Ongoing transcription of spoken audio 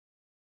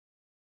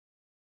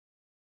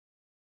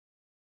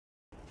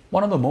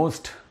One of the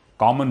most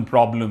common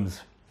problems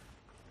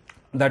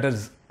that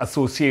is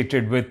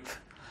associated with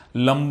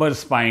lumbar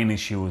spine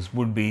issues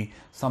would be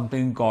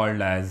something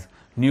called as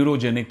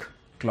neurogenic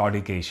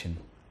claudication.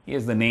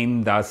 Yes, the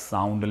name does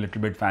sound a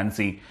little bit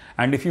fancy,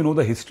 and if you know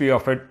the history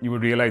of it, you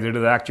would realize it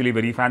is actually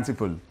very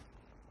fanciful.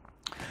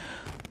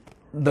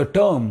 The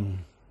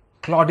term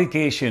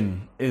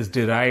claudication is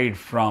derived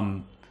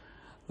from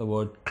the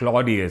word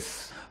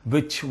Claudius,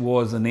 which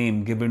was a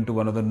name given to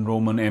one of the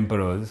Roman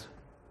emperors,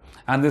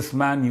 and this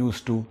man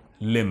used to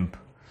limp.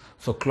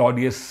 So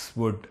Claudius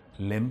would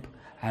limp,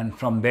 and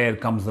from there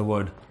comes the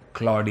word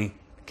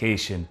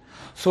claudication.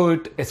 So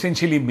it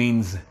essentially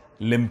means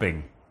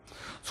limping.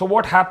 So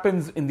what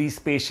happens in these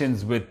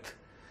patients with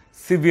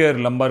severe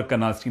lumbar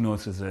canal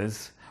stenosis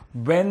is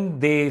when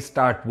they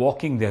start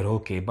walking, they're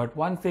okay, but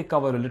once they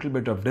cover a little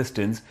bit of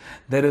distance,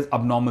 there is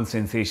abnormal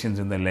sensations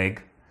in the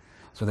leg.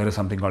 So there is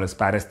something called as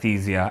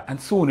paresthesia, and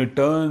soon it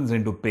turns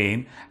into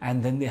pain,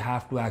 and then they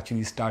have to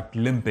actually start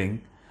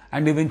limping,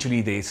 and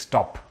eventually they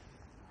stop.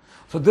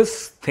 So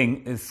this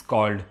thing is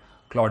called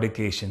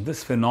claudication.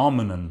 This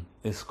phenomenon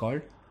is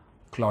called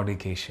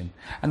claudication,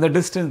 and the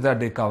distance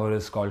that they cover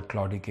is called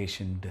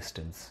claudication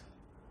distance.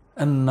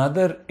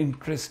 Another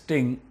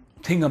interesting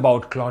thing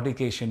about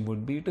claudication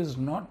would be it is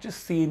not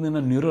just seen in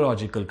a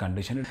neurological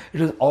condition, it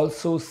is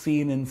also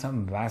seen in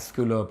some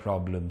vascular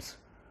problems,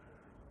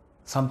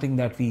 something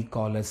that we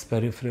call as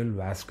peripheral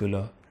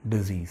vascular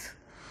disease.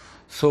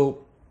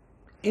 So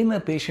in a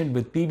patient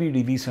with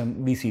PVD,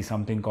 we see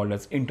something called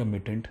as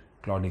intermittent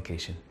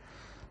claudication.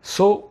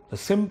 So the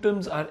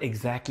symptoms are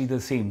exactly the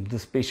same.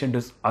 This patient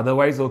is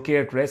otherwise okay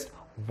at rest.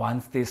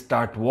 Once they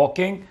start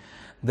walking,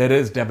 there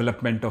is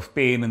development of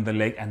pain in the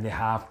leg, and they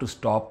have to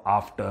stop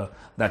after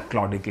that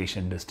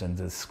claudication distance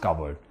is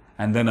covered.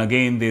 And then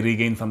again they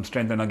regain some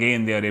strength, and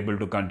again they are able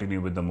to continue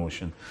with the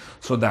motion.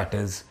 So that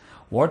is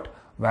what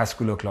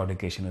vascular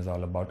claudication is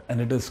all about,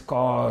 and it is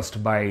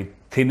caused by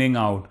thinning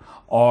out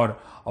or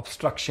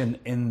obstruction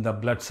in the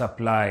blood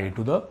supply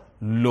to the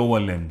lower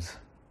limbs.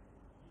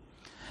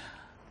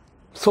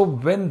 So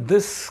when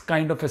this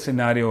kind of a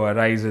scenario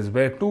arises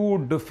where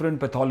two different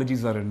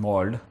pathologies are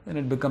involved, then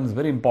it becomes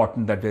very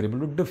important that we are able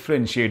to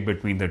differentiate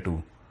between the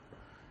two.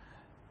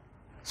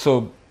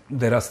 So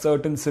there are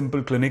certain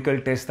simple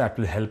clinical tests that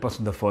will help us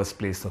in the first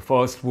place. The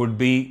first would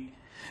be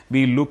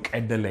we look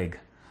at the leg.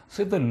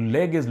 So if the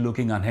leg is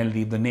looking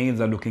unhealthy, if the nails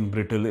are looking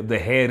brittle, if the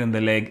hair in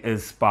the leg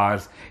is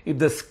sparse, if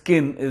the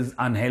skin is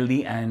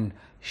unhealthy and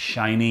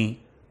shiny,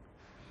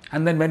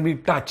 and then when we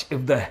touch,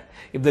 if the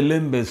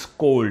limb is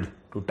cold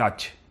to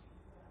touch,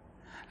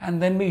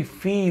 and then we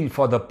feel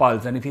for the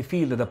pulse, and if we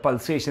feel that the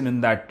pulsation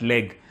in that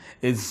leg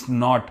is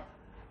not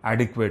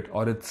adequate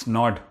or it's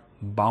not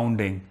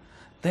bounding,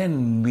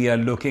 then we are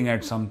looking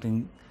at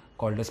something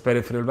called as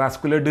peripheral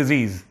vascular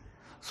disease.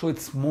 So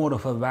it's more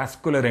of a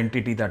vascular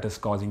entity that is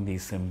causing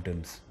these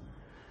symptoms.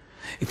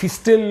 If we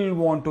still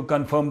want to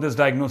confirm this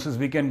diagnosis,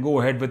 we can go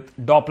ahead with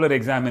Doppler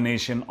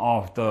examination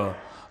of the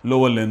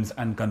lower limbs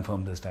and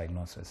confirm this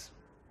diagnosis.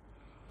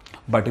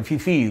 But if we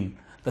feel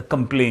the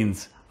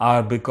complaints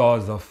are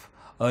because of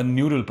a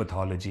neural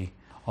pathology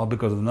or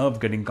because of the nerves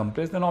getting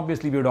compressed, then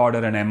obviously we would order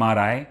an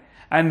MRI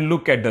and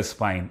look at the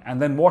spine.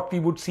 And then what we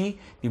would see?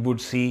 We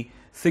would see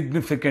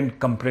significant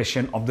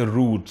compression of the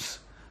roots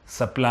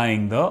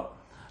supplying the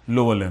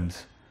lower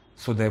limbs.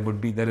 So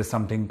there is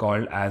something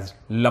called as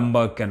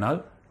lumbar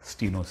canal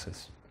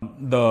stenosis.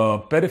 The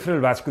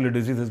peripheral vascular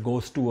diseases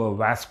goes to a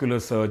vascular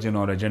surgeon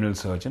or a general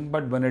surgeon,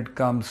 but when it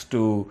comes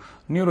to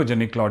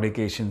neurogenic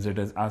claudications, it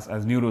is us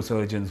as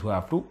neurosurgeons who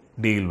have to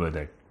deal with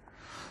it.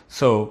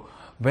 So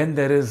when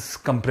there is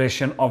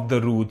compression of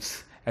the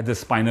roots at the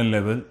spinal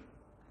level,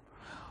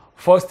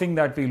 first thing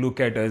that we look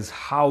at is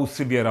how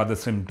severe are the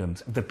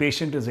symptoms. If the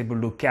patient is able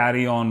to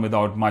carry on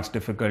without much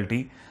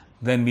difficulty,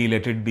 then we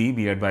let it be.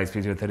 We advise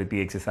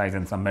physiotherapy, exercise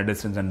and some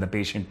medicines, and the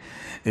patient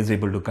is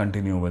able to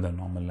continue with a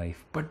normal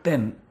life. But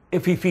then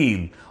if we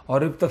feel,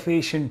 or if the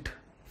patient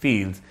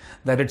feels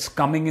that it's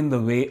coming in the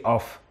way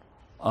of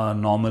a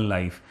normal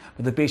life,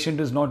 but the patient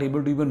is not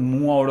able to even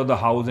move out of the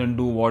house and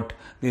do what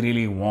they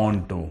really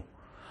want to,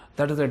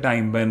 that is a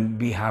time when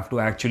we have to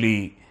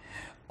actually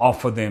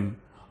offer them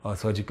a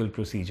surgical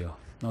procedure.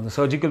 Now the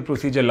surgical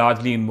procedure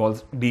largely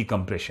involves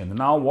decompression.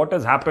 Now what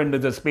has happened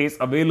is the space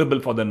available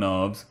for the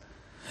nerves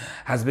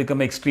has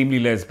become extremely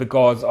less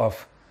because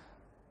of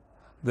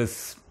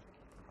this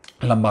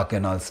lumbar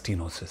canal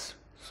stenosis.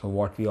 So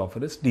what we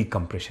offer is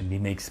decompression. We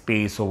make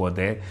space over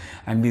there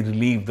and we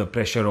relieve the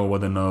pressure over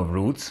the nerve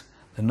roots.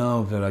 The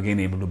nerves are again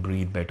able to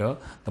breathe better.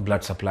 The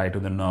blood supply to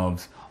the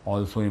nerves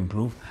also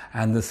improve,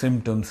 and the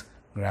symptoms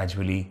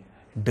gradually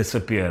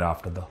disappear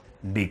after the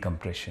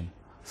decompression.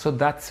 So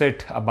that's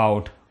it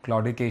about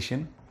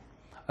claudication,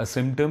 a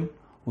symptom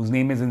whose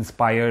name is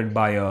inspired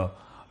by a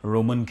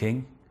Roman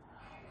king,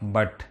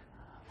 but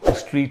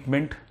whose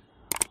treatment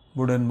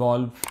would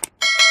involve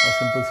a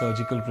simple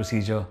surgical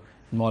procedure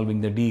involving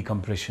the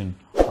decompression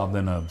of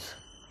the nerves.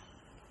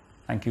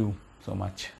 Thank you so much.